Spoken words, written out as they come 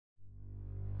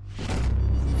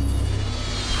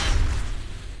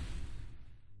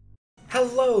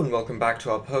Hello and welcome back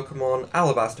to our Pokemon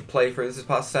Alabaster playthrough. This is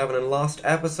part 7, and last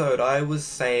episode I was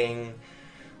saying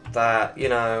that,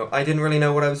 I didn't really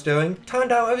know what I was doing.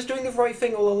 Turned out I was doing the right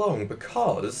thing all along,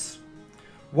 because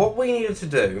what we needed to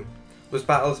do was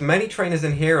battle as many trainers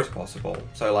in here as possible.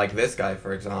 So like this guy,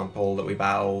 for example, that we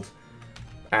battled,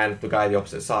 and the guy the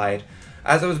opposite side.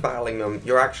 As I was battling them,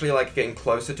 you're actually like getting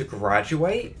closer to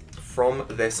graduate from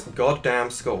this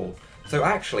goddamn school. So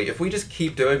actually, if we just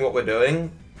keep doing what we're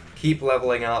doing, keep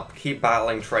leveling up, keep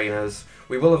battling trainers,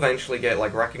 we will eventually get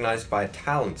like recognized by a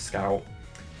talent scout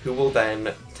who will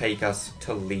then take us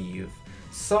to leave.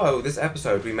 So this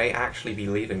episode we may actually be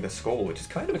leaving the school, which is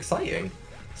kind of exciting.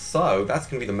 So that's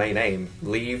going to be the main aim,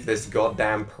 leave this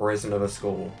goddamn prison of a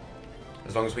school.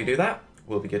 As long as we do that,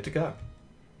 we'll be good to go.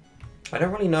 I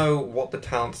don't really know what the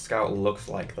talent scout looks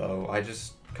like though, I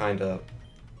just kind of,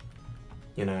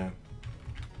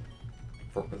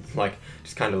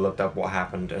 just kind of looked up what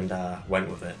happened and went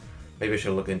with it. Maybe I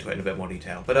should look into it in a bit more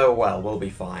detail. But oh well, we'll be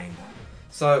fine.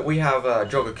 So we have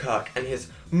Joggerkirk and his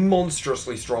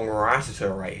monstrously strong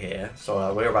Rattata right here.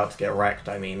 So we're about to get wrecked.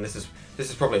 I mean, this is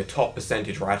probably a top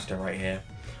percentage Rattata right here.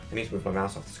 I need to move my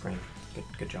mouse off the screen.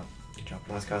 Good job. Good job.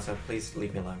 Nice cursor. Please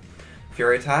leave me alone.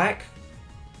 Fury attack.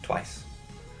 Twice.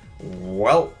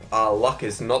 Well, our luck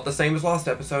is not the same as last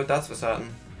episode, that's for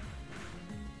certain.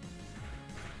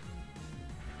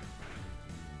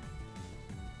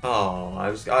 Oh,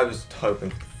 I was hoping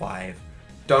for 5.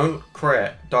 Don't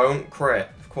crit. Don't crit.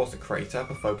 Of course it crits. Have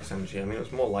a focus energy. I mean, it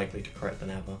was more likely to crit than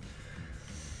ever.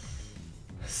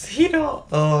 Cedar.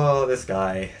 Oh, this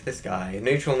guy. This guy.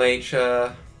 Neutral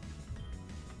nature.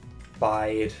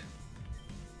 Bide.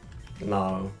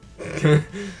 No.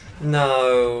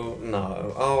 No.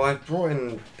 Oh, I brought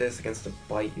in this against a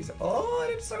bite user. Oh, I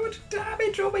did so much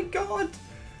damage. Oh my god.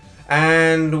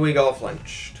 And we got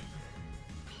flinched.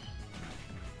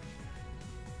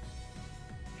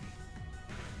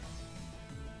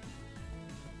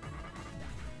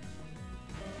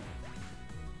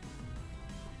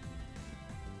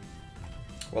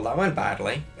 Well, that went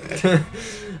badly.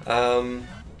 Oh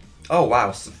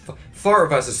wow, Fire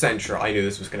versus Sentra, I knew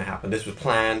this was going to happen. This was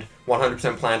planned,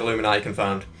 100% planned, Illuminati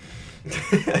confirmed.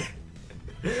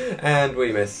 And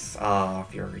we miss our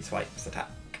Fury Swipes attack.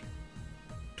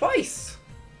 Twice!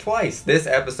 This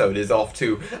episode is off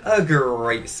to a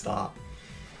great start.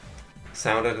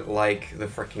 Sounded like the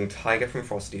freaking tiger from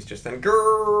Frosty's just then.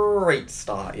 Great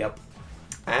start, yep.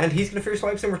 And he's going to Fury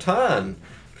Swipes in return.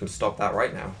 Can stop that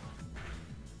right now.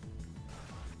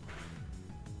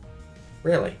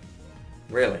 Really?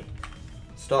 Really?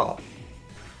 Stop.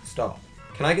 Stop.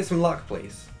 Can I get some luck,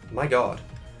 please? My god.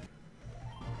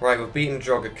 Right, we've beaten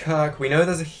Joggerkirk. We know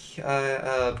there's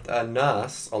a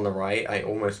nurse on the right. I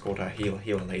almost called her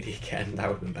healer lady again. That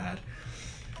would have been bad.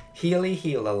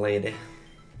 Healer lady.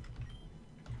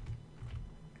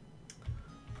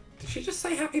 Did she just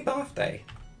say happy birthday?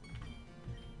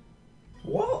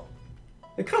 What?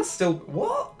 It can't still...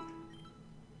 What?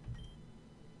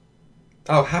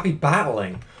 Oh, happy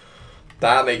battling.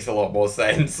 That makes a lot more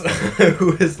sense.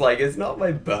 It was like, it's not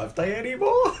my birthday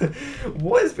anymore?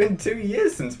 What? It's been 2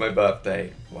 years since my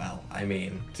birthday. Well, I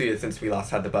mean, 2 years since we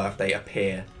last had the birthday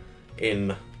appear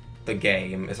in the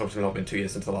game. It's obviously not been 2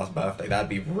 years since the last birthday. That'd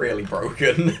be really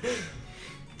broken.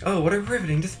 Oh, what a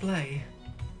riveting display.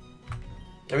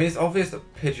 I mean, it's obvious that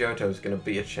Pidgeotto's gonna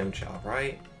be a Chimchar,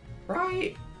 right?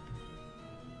 Right?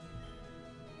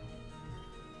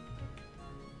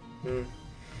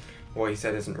 What he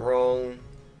said isn't wrong.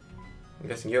 I'm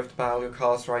guessing you have to battle your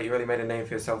cast, right? You really made a name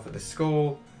for yourself at this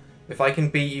school. If I can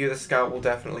beat you, the scout will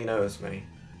definitely notice me.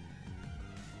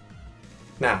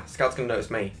 Nah, scout's gonna notice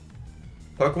me.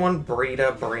 Pokemon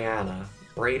Breeder Brianna.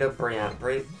 Breeder Brianna.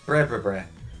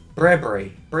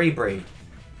 Breebree.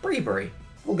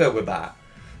 We'll go with that.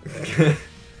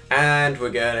 And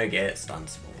we're gonna get Stun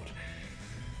Sport.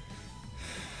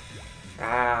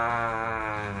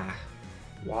 Ah.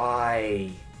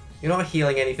 Why? You're not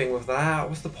healing anything with that.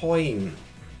 What's the point?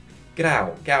 Get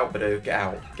out. Get out, Badoo. Get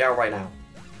out. Get out right now.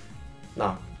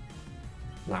 No.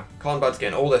 No. Conbud's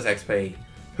getting all this XP.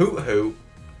 Hoot.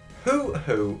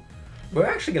 We're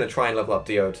actually going to try and level up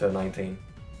Dio to 19.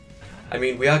 I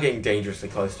mean, we are getting dangerously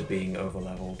close to being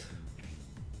over-leveled.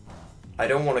 I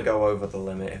don't want to go over the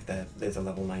limit if there's a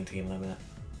level 19 limit.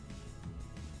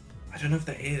 I don't know if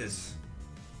there is.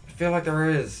 I feel like there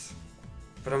is.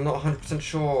 But I'm not 100%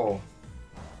 sure.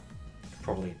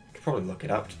 Could probably look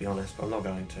it up, to be honest, but I'm not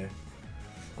going to.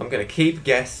 I'm going to keep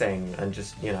guessing and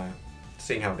just,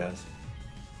 seeing how it goes.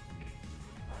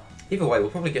 Either way,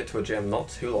 we'll probably get to a gym not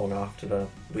too long after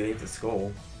we leave the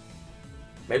school.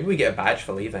 Maybe we get a badge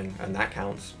for leaving, and that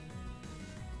counts.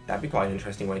 That'd be quite an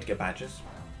interesting way to get badges.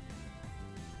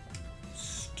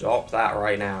 Stop that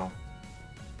right now.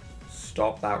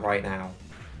 Stop that right now.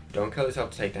 Don't kill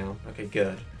yourself to take down. Okay,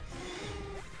 good.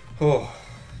 Oh,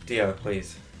 Dio,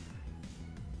 please.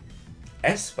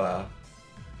 Esper?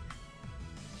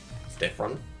 It's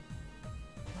different.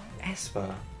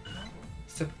 Esper.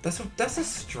 So that's a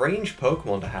strange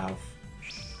Pokemon to have.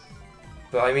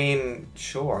 But I mean,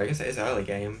 sure, I guess it is early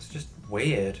game. It's just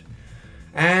weird.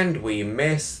 And we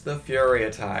miss the Fury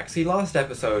attack. See, last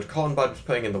episode, Cotton Bud was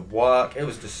putting in the work. It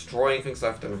was destroying things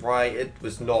left and right. It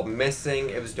was not missing.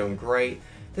 It was doing great.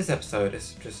 This episode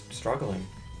is just struggling.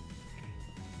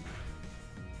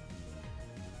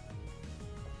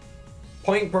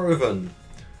 Point proven.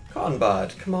 Cotton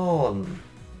Bud, come on.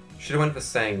 Should have went for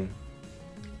Sing.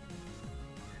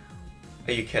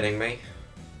 Are you kidding me?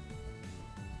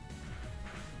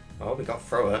 Oh, we got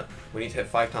through it. We need to hit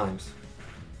 5 times.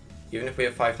 Even if we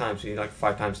hit 5 times, we need like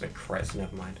 5 times and a crit, so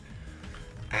never mind.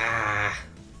 Ah.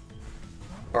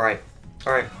 Alright.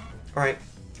 Alright. Alright.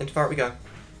 Into fire we go.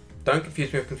 Don't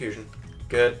confuse me with confusion.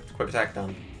 Good. Quick attack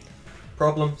done.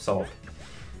 Problem solved.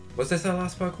 Was this our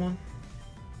last Pokemon?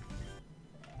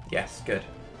 Yes, good.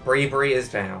 Bree is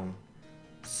down.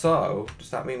 So, does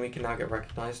that mean we can now get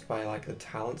recognized by like the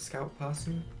talent scout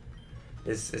person?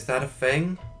 Is that a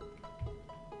thing?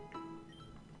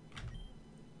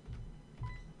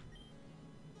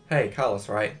 Hey, Carlos,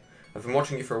 right? I've been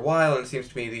watching you for a while, and it seems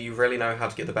to me that you really know how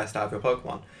to get the best out of your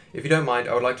Pokemon. If you don't mind,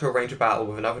 I would like to arrange a battle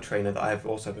with another trainer that I have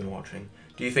also been watching.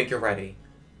 Do you think you're ready?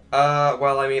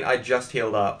 Well, I mean, I just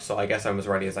healed up, so I guess I'm as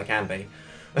ready as I can be.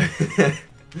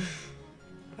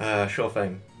 Sure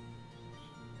thing.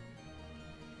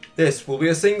 This will be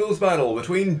a singles battle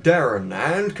between Darren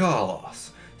and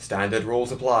Carlos. Standard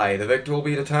rules apply. The victor will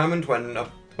be determined when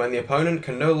the opponent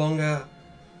can no longer...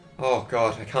 Oh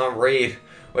god, I can't read.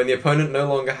 When the opponent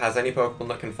no longer has any Pokemon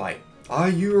that can fight. Are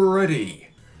you ready?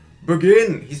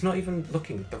 Begin! He's not even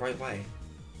looking the right way.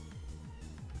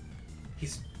 He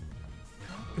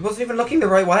wasn't even looking the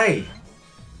right way!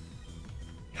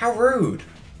 How rude!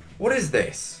 What is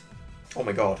this? Oh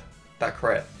my god, that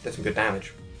crit did some good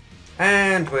damage.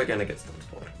 And we're gonna get Stun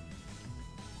Spoiled.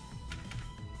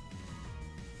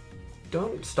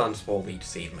 Don't Stun Spoil Leech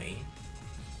Seed me.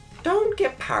 Don't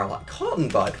get paralyzed. Cotton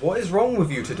Bud, what is wrong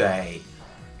with you today?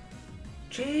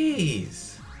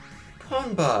 Jeez.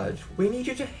 Cotton Bud, we need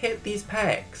you to hit these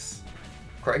pecs.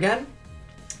 Crit again?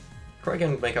 Crit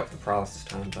again would make up for the paralysis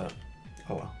time, but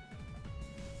oh well.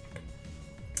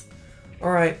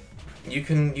 Alright, you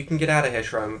can get out of here,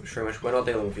 Shroomish. We're not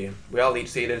dealing with you. We are leech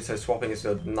seeded, so swapping is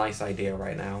a nice idea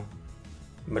right now.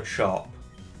 Machop.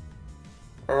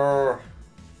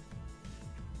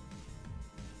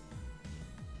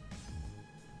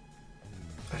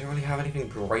 I don't really have anything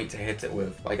great to hit it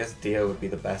with. I guess Dio would be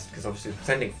the best, because obviously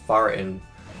sending Furret in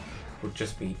would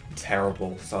just be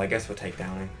terrible, so I guess we're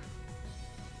takedowning.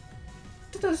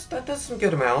 That does some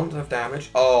good amount of damage.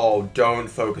 Oh, don't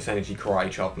Focus Energy Karate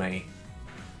Chop me.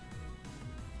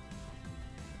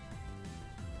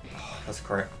 Oh, that's a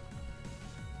crit.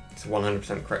 It's a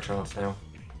 100% crit chance now.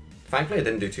 Thankfully it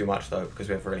didn't do too much though, because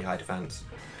we have really high defense.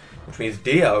 Which means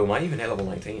Dio might even hit level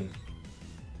 19.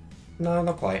 No,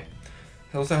 not quite.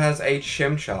 It also has a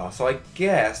Chimchar, so I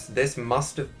guess this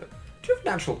must have... Do you have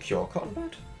Natural Cure, Cotton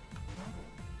Bud?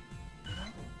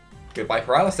 Goodbye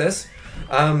paralysis.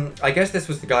 I guess this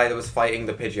was the guy that was fighting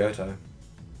the Pidgeotto.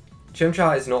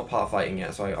 Chimchar is not part fighting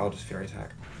yet, so I'll just Fury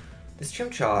Attack. This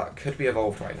Chimchar could be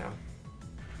evolved right now.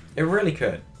 It really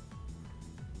could.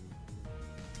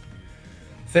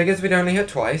 Figures we'd only hit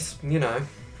twice, you know.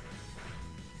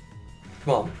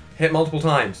 Come on, hit multiple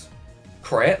times.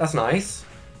 Crit, that's nice.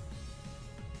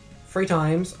 3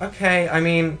 times. Okay, I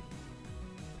mean...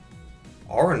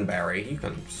 Oranberry, you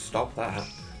can stop that.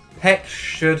 Peck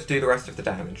should do the rest of the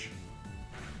damage.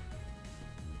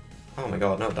 Oh my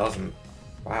god, no it doesn't.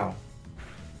 Wow.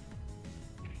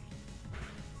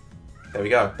 There we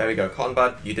go, there we go. Cotton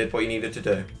Bud, you did what you needed to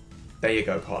do. There you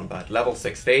go, Cotton Bud. Level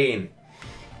 16.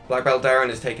 Black Belt Darren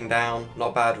is taken down.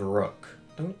 Not bad, Rook.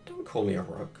 Don't call me a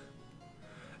Rook.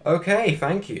 Okay,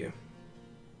 thank you.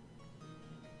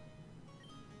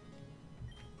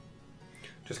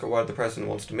 Just got word the president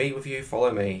wants to meet with you.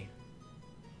 Follow me.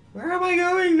 Where am I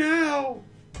going now?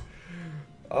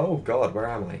 Oh god, where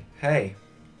am I? Hey.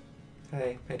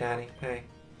 Hey Danny, hey.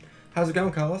 How's it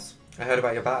going, Carlos? I heard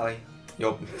about your battle.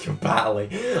 Your battle.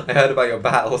 I heard about your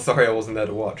battle. Sorry I wasn't there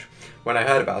to watch. When I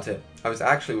heard about it, I was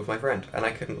actually with my friend, and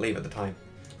I couldn't leave at the time.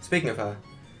 Speaking of her,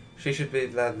 she should be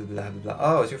blah blah blah blah.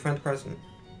 Oh, is your friend the president?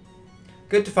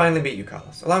 Good to finally meet you,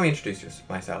 Carlos. Allow me to introduce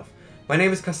myself. My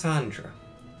name is Cassandra.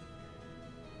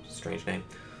 Strange name.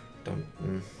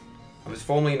 I was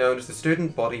formerly known as the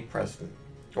student body president.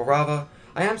 Or rather,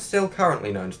 I am still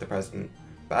currently known as the president,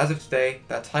 but as of today,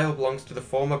 that title belongs to the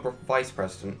former vice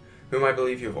president, whom I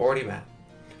believe you have already met.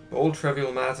 But all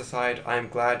trivial matters aside, I am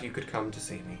glad you could come to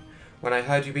see me. When I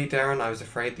heard you beat Darren, I was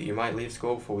afraid that you might leave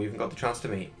school before we even got the chance to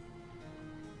meet.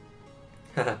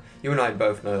 You and I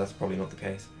both know that's probably not the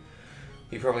case.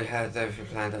 You probably had everything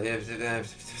planned. I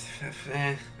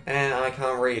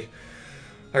can't read.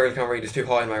 I really can't read. It's too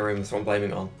hot in my room. That's what I'm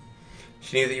blaming it on.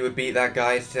 She knew that you would beat that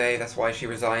guy today. That's why she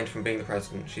resigned from being the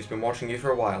president. She's been watching you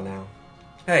for a while now.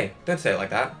 Hey, don't say it like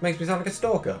that. It makes me sound like a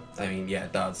stalker. I mean, yeah,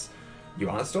 it does. You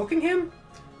aren't stalking him?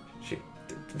 She...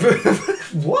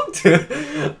 What?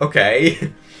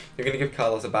 Okay. You're gonna give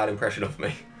Carlos a bad impression of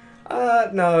me.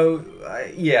 No.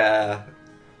 Yeah.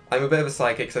 I'm a bit of a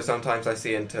psychic, so sometimes I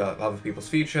see into other people's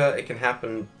future. It can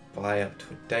happen by up to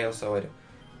a day or so.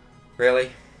 Really?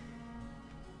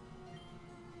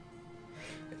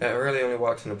 It really only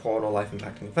works in important or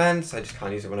life-impacting events. I just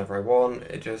can't use it whenever I want.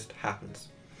 It just happens.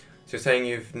 So you're saying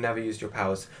you've never used your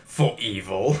powers for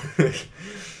evil?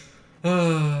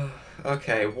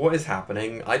 Okay, what is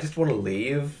happening? I just want to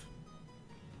leave.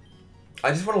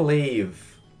 I just want to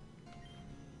leave.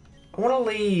 I want to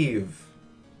leave.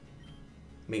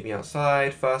 Meet me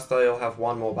outside. First I'll have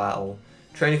one more battle.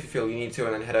 Train if you feel you need to,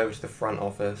 and then head over to the front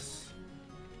office.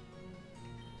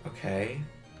 Okay.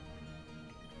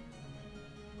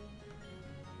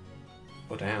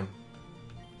 Oh damn.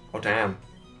 Oh damn.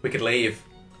 We could leave.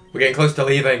 We're getting close to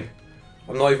leaving.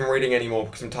 I'm not even reading anymore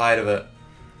because I'm tired of it.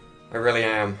 I really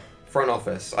am. Front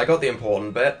office. I got the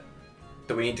important bit.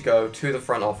 That we need to go to the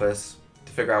front office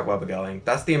to figure out where we're going.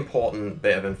 That's the important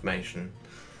bit of information.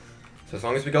 So as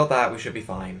long as we got that, we should be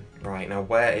fine. Right, now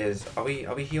where is... Are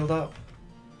we healed up?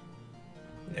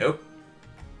 Nope.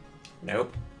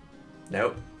 Nope.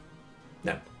 Nope.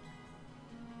 Nope.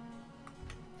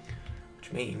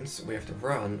 Which means we have to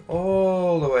run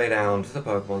all the way down to the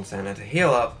Pokemon Center to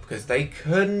heal up, because they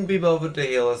couldn't be bothered to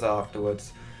heal us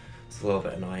afterwards. It's a little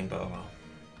bit annoying, but oh well.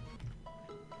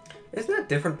 Isn't there a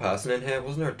different person in here?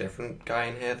 Wasn't there a different guy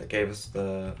in here that gave us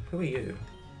the... Who are you?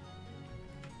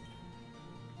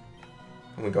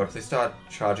 Oh my god, if they start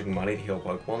charging money to heal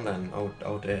Pokemon, then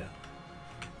oh dear.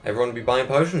 Everyone would be buying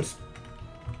potions.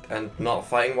 And not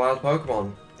fighting wild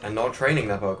Pokemon. And not training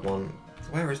their Pokemon.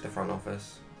 Where is the front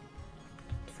office?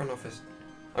 The front office...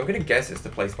 I'm gonna guess it's the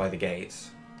place by the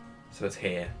gates. So it's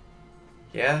here.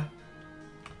 Yeah?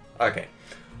 Okay.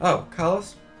 Oh,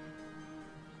 Carlos?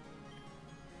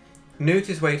 Newt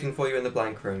is waiting for you in the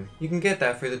blank room. You can get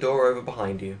there through the door over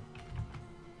behind you.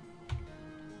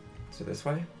 So this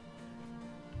way?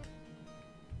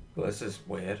 Well, this is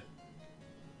weird.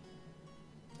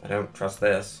 I don't trust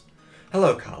this.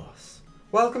 Hello, Carlos.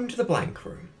 Welcome to the blank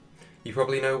room. You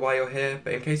probably know why you're here,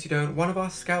 but in case you don't, one of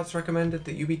our scouts recommended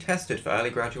that you be tested for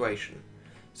early graduation.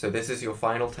 So this is your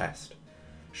final test.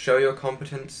 Show your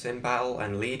competence in battle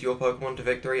and lead your Pokemon to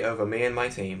victory over me and my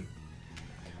team.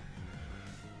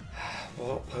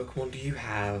 What Pokemon do you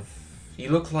have? You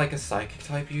look like a Psychic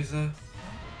type user.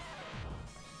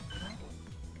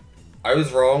 I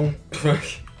was wrong.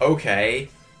 Okay.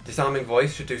 Disarming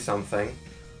Voice should do something.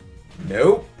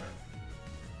 Nope.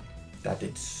 That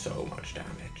did so much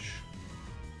damage.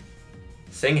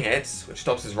 Sing hits, which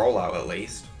stops his rollout at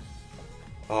least.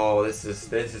 Oh, this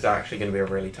is actually going to be a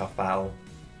really tough battle.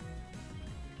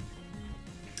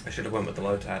 I should have went with the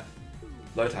Lotad.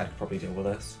 Lotad could probably deal with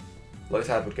this.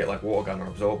 Lotad would get like Water Gun or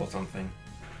Absorb or something.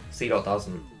 Seedot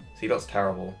doesn't. Seedot's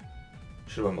terrible.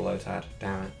 Should have went with Lotad.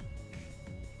 Damn it.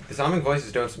 Disarming Voice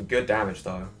is doing some good damage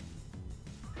though.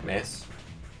 Miss.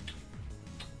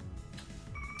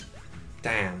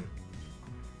 Damn.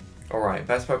 Alright,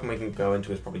 best Pokemon we can go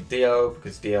into is probably Dio,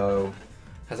 because Dio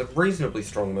has a reasonably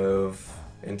strong move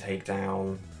in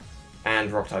Takedown,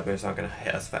 and Rock-type moves aren't going to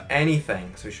hit us for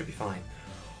anything, so we should be fine.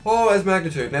 Oh, there's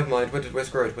Magnitude. Never mind. We're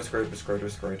screwed. We're screwed. We're screwed. We're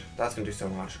screwed. That's going to do so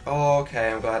much. Oh,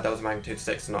 okay, I'm glad that was a Magnitude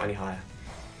 6 and not any higher.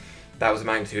 That was a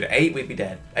Magnitude 8, we'd be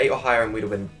dead. 8 or higher and we'd have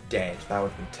been dead. That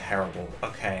would have been terrible.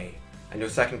 Okay. And your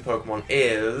second Pokemon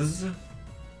is...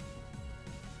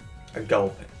 a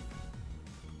Gulpin.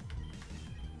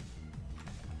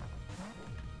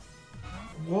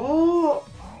 What?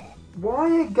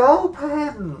 Why a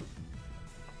Gulpin?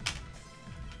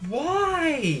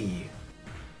 Why?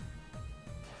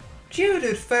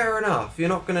 Geodude, fair enough. You're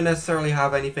not going to necessarily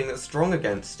have anything that's strong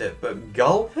against it, but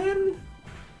Gulpin?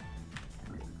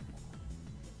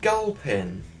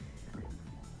 Gulpin.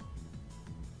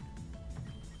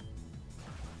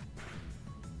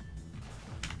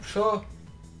 Sure.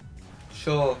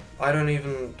 Sure. I don't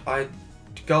even...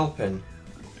 Gulpin.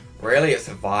 Really? It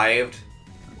survived?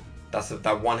 That's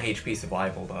that 1 HP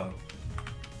survival, though.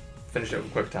 Finish it with a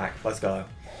quick attack. Let's go.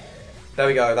 There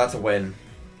we go. That's a win.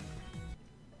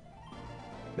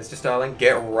 Mr. Sterling,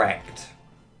 get wrecked.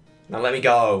 Now let me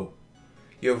go.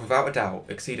 You have without a doubt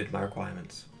exceeded my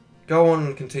requirements. Go on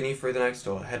and continue through the next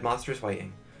door. Headmaster is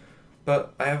waiting.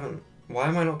 But I haven't... Why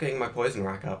am I not getting my poison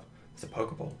rack up? It's a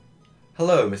Pokeball.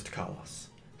 Hello, Mr. Carlos.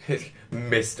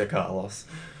 Mr. Carlos.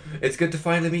 It's good to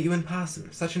finally meet you in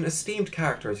person. Such an esteemed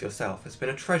character as yourself has been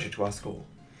a treasure to our school.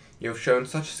 You have shown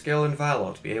such skill and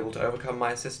valor to be able to overcome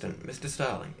my assistant, Mr.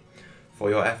 Sterling. For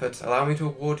your efforts, allow me to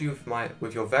award you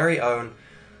with your very own,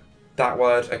 that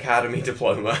word, Academy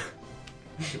Diploma.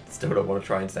 Still don't want to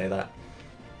try and say that.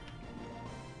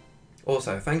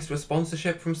 Also, thanks to a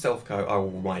sponsorship from Silphco, oh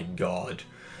my god.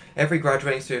 Every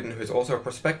graduating student who is also a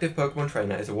prospective Pokemon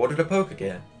trainer is awarded a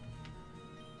Pokegear.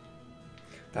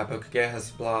 That Pokegear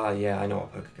has blah, yeah, I know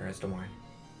what Pokegear is, don't worry.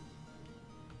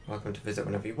 Welcome to visit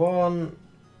whenever you want.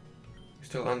 You're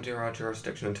still under our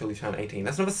jurisdiction until you turn 18.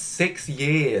 That's another 6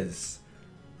 years!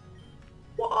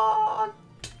 What?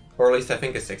 Or at least I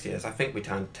think it's 6 years. I think we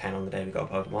turned 10 on the day we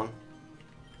got a Pokemon.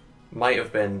 Might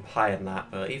have been higher than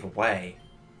that, but either way.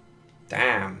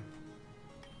 Damn.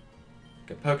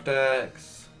 Good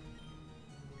Pokedex.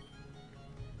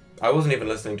 I wasn't even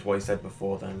listening to what he said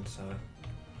before then, so...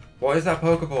 What is that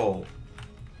Pokeball?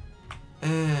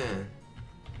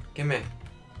 Gimme.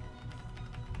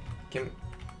 Gimme.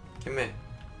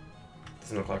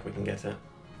 Doesn't look like we can get it.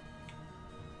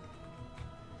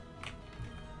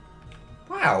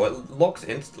 Wow, it locks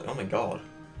instantly. Oh my god.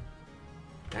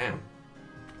 Damn.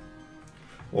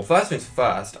 Well, first things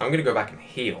first, I'm going to go back and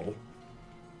heal.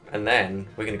 And then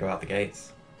we're going to go out the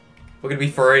gates. We're going to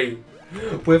be free.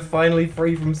 We're finally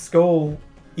free from school.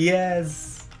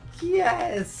 Yes.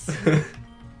 Yes.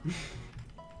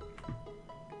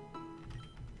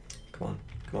 Come on.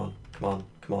 Come on. Come on.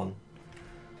 Come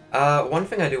on. One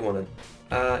thing I do want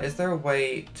to... is there a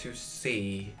way to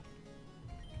see...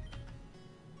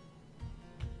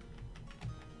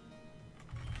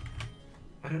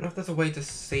 I don't know if there's a way to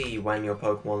see when your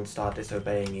Pokemon start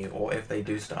disobeying you, or if they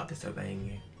do start disobeying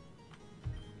you.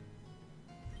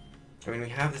 I mean, we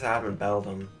have this Adamant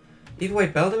Beldum. Either way,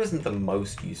 Beldum isn't the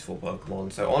most useful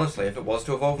Pokemon, so honestly, if it was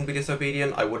to evolve and be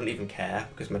disobedient, I wouldn't even care,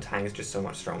 because Metang is just so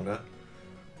much stronger.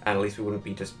 And at least we wouldn't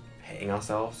be just hitting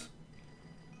ourselves.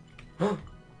 So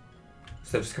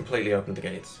they've just completely opened the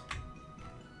gates.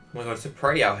 Oh my god, it's so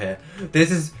pretty out here.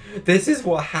 This is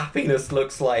what happiness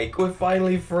looks like. We're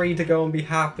finally free to go and be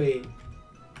happy.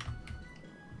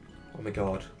 Oh my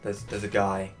god, there's a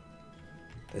guy.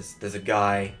 There's a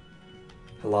guy.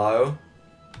 Hello?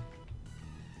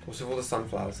 What's with all the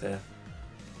sunflowers here?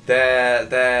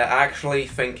 They're actually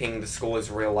thinking the school is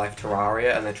real life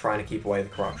Terraria and they're trying to keep away the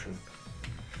corruption.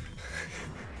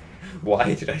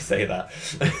 Why did I say that?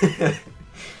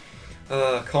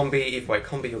 Combi, wait,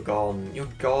 Combi, you're gone. You're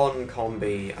gone,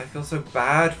 Combi. I feel so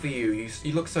bad for you.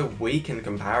 You look so weak in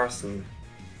comparison.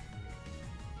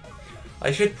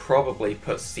 I should probably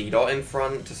put C-Dot in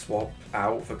front to swap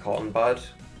out for Cotton Bud.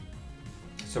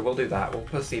 So we'll do that. We'll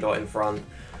put C-Dot in front.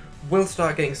 We'll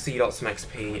start getting C-Dot some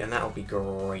XP, and that'll be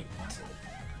great.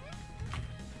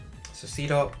 So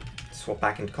C-Dot, swap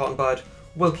back into Cotton Bud.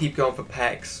 We'll keep going for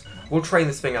Pex. We'll train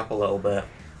this thing up a little bit.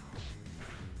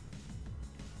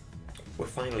 We're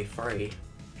finally free.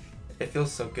 It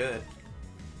feels so good.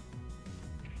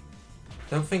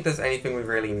 Don't think there's anything we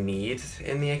really need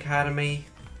in the academy.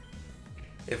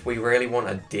 If we really want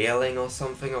a dealing or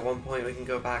something at one point we can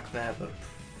go back there, but...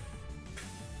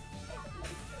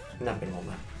 Never gonna want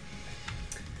that.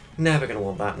 Never gonna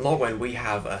want that. Not when we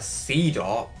have a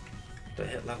C-Dot that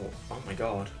hit level... Oh my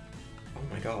god. Oh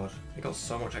my god. It got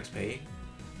so much XP.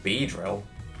 Beedrill.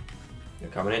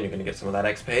 You're coming in, you're gonna get some of that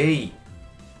XP.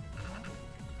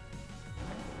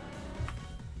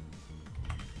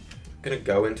 Gonna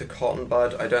go into Cotton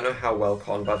Bud. I don't know how well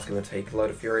Cotton Bud's gonna take a load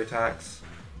of Fury attacks.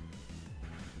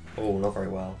 Oh, not very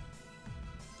well.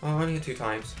 Oh, only hit 2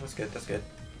 times. That's good, that's good.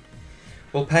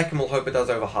 We'll peck and we'll hope it does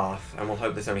over half, and we'll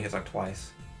hope this only hits like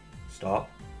twice.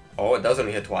 Stop. Oh, it does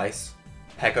only hit twice.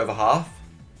 Peck over half.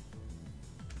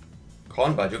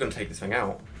 Cotton Bud, you're gonna take this thing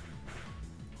out.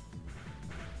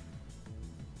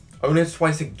 Only hits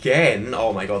twice again.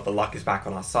 Oh my god, the luck is back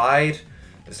on our side.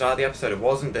 At the start of the episode, it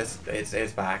wasn't this.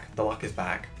 It's back. The luck is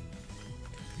back.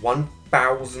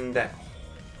 1,000. Oh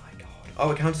my god.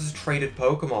 Oh, it counts as a traded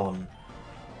Pokemon.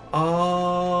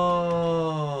 Oh,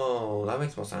 that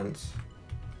makes more sense.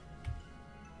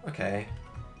 Okay.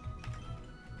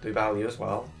 Do value as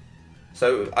well.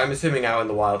 So I'm assuming out in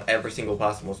the wild, every single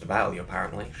person wants to value.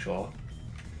 Apparently, sure.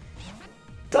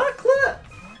 Ducklet.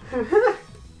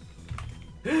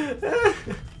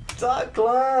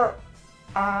 Ducklet!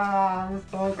 Ah, this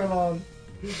Pokemon.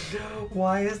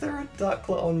 Why is there a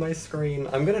Ducklet on my screen?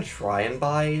 I'm gonna try and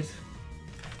bide.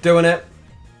 Doing it.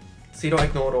 Seedot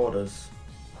ignored orders.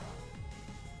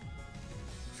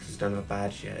 It's just don't have a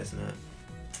badge yet, isn't it?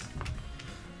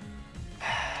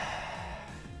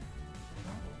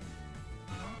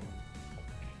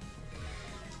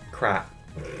 Crap.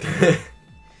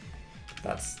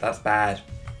 That's bad.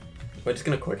 We're just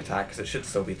gonna quick attack because it should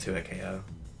still be 2-hit KO.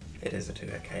 It is a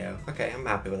 2-hit KO. Okay, I'm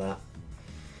happy with that.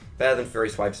 Better than Fury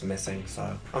Swipes missing,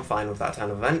 so I'm fine with that turn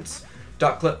of events.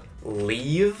 Ducklet,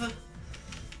 leave.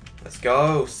 Let's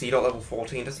go. Seedot level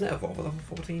 14. Doesn't it evolve at level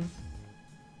 14?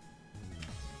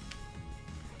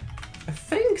 I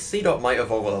think Seedot might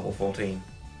evolve at level 14.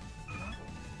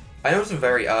 I know it's a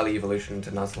very early evolution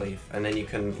into Nuzleaf, and then you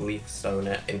can Leaf Stone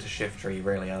it into Shiftry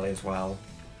really early as well.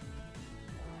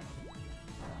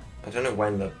 I don't know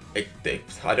when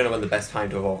the best time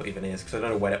to evolve even is, because I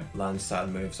don't know when it learns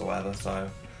certain moves or whatever, so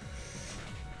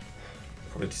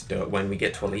probably just do it when we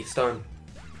get to a Leaf Stone.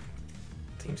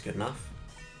 Seems good enough.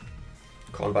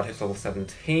 Combat hits level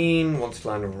 17, wants to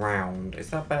learn Round.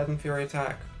 Is that better than Fury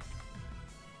Attack?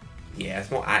 Yeah, it's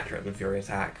more accurate than Fury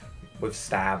Attack. With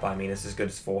Stab, I mean, it's as good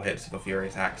as 4 hits of a Fury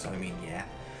Attack, so I mean, yeah.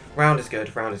 Round is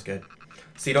good, Round is good.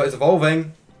 Seedot is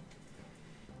evolving.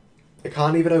 It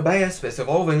can't even obey us, but it's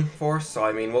evolving for us, so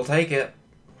I mean, we'll take it.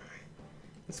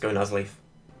 Let's go Nuzleaf.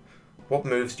 What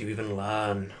moves do you even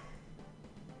learn?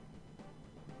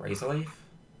 Razor Leaf?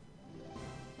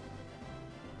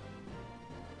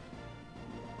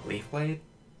 Leaf Blade?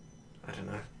 I don't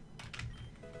know.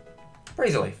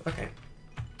 Razor Leaf, okay.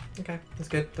 Okay, that's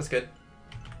good, that's good.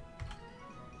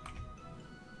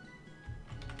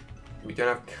 We don't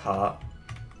have Cut.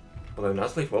 Although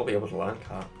Nuzleaf will be able to learn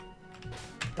Cut.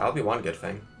 That'll be one good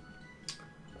thing.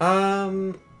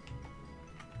 But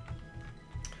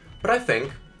I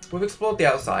think we've explored the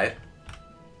outside.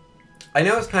 I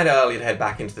know it's kind of early to head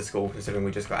back into the school considering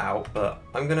we just got out, but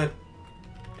I'm gonna...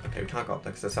 Okay, we can't go up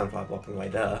there because there's Sunflower blocking the way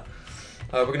there.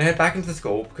 We're gonna head back into the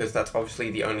school because that's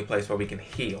obviously the only place where we can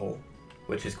heal,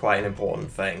 which is quite an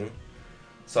important thing.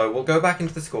 So we'll go back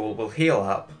into the school, we'll heal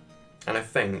up, and I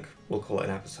think we'll call it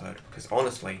an episode. Because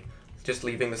honestly, just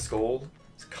leaving the school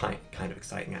is kind of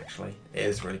exciting actually. It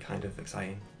is really kind of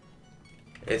exciting.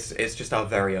 It's just our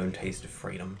very own taste of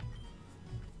freedom.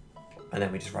 And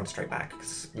then we just run straight back.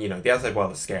 Because, you know, the outside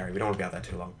world is scary. We don't want to be out there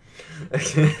too long.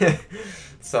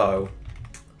 So,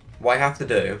 what I have to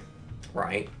do,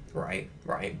 right,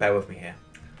 bear with me here.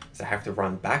 So I have to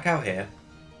run back out here.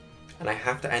 And I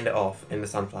have to end it off in the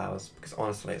sunflowers. Because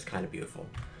honestly, it's kind of beautiful.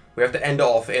 We have to end it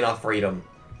off in our freedom.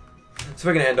 So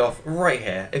we're going to end off right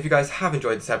here. If you guys have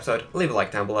enjoyed this episode, leave a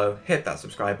like down below, hit that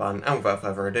subscribe button, and without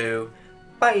further ado,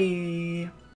 bye!